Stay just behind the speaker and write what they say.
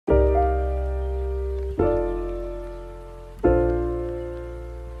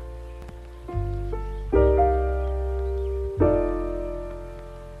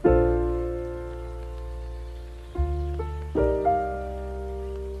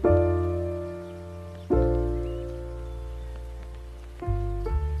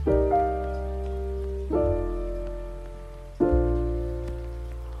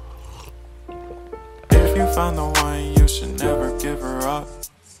found the one, you should never give her up.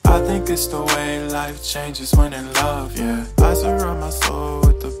 I think it's the way life changes when in love, yeah. I surround my soul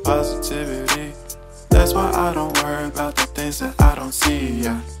with the positivity. That's why I don't worry about the things that I don't see,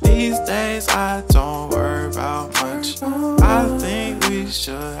 yeah. These days I don't worry about much. I think we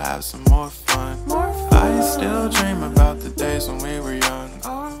should have some more fun. I still dream about the days when we were young.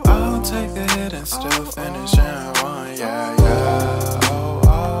 I'll take a hit and still finish in one, yeah, yeah. Oh,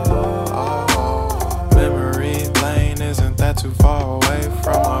 oh, oh, oh. Memory lane isn't that too far away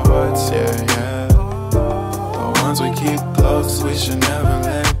from our hearts, yeah, yeah. The ones we keep close, we should never